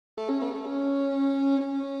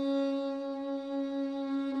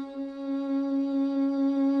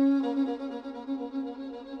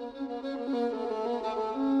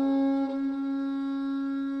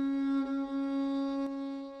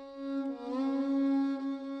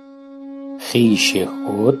خویش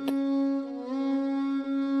خود.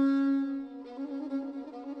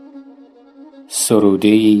 سروده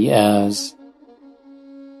ای از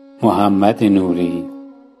محمد نوری.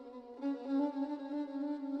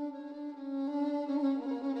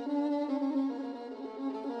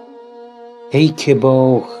 ای که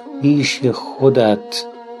با خویش خودت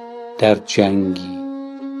در جنگی،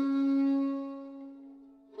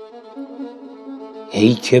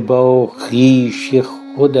 ای که با خویش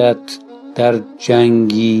خودت در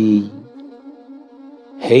جنگی،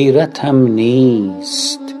 حیرتم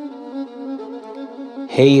نیست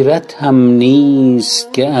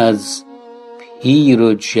که از پیر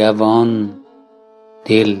و جوان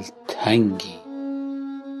دلتنگی.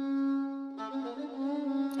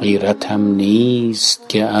 حیرتم نیست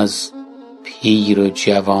که از پیر و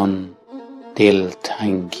جوان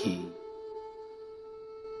دلتنگی.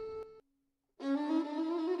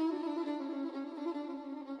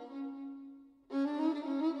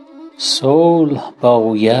 صلح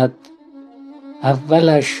باید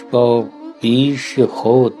اولش با خویش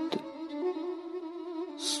خود،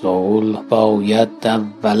 صلح باید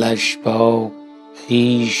اولش با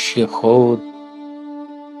خویش خود.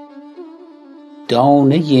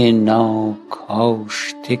 دانه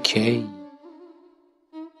ناکاشته کی،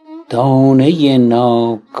 دانه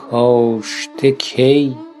ناکاشته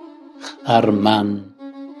کی خرمن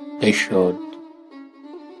بشد.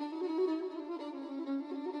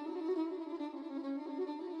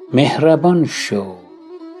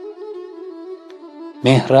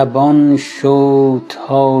 مهربان شو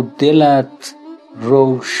تا دلت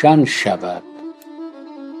روشن شود.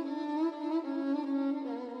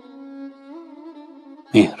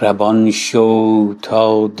 مهربان شو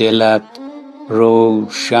تا دلت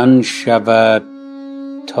روشن شود،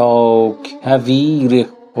 تا کویر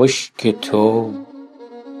خشک تو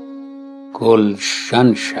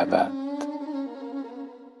گلشن شود.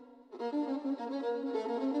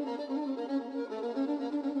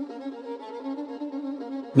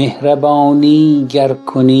 مهربانی گر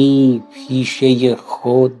کنی پیشه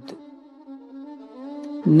خود،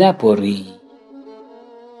 نبری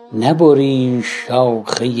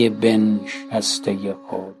شاخه بنشسته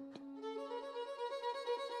خود.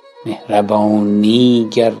 مهربانی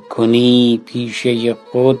گر کنی پیشه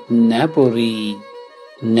خود،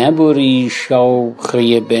 نبری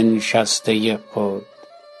شاخه بنشسته خود.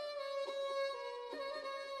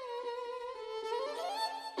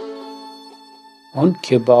 آن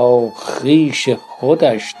که با خویش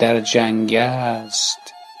خودش در جنگ است،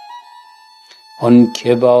 آن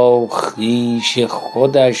که با خویش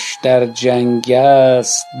خودش در جنگ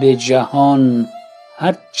است، به جهان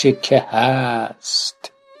هر چه که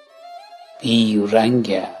هست بی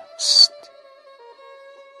رنگ است.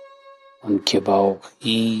 آن که با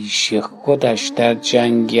خویش خودش در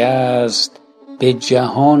جنگ است، به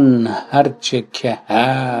جهان هر چه که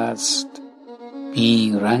هست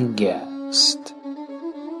بی رنگ است.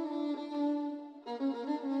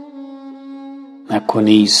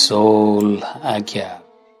 نکنی صلح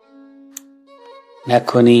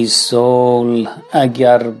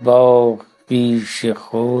اگر با خویش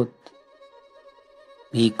خود،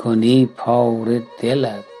 می کنی پاره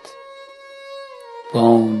دلت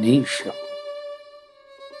با نیش خود.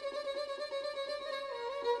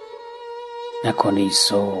 نکنی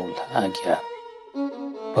صلح اگر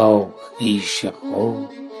با خویش خود،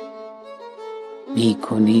 می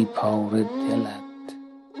کنی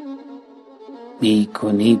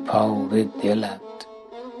پاره دلت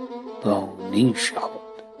با نیش خود.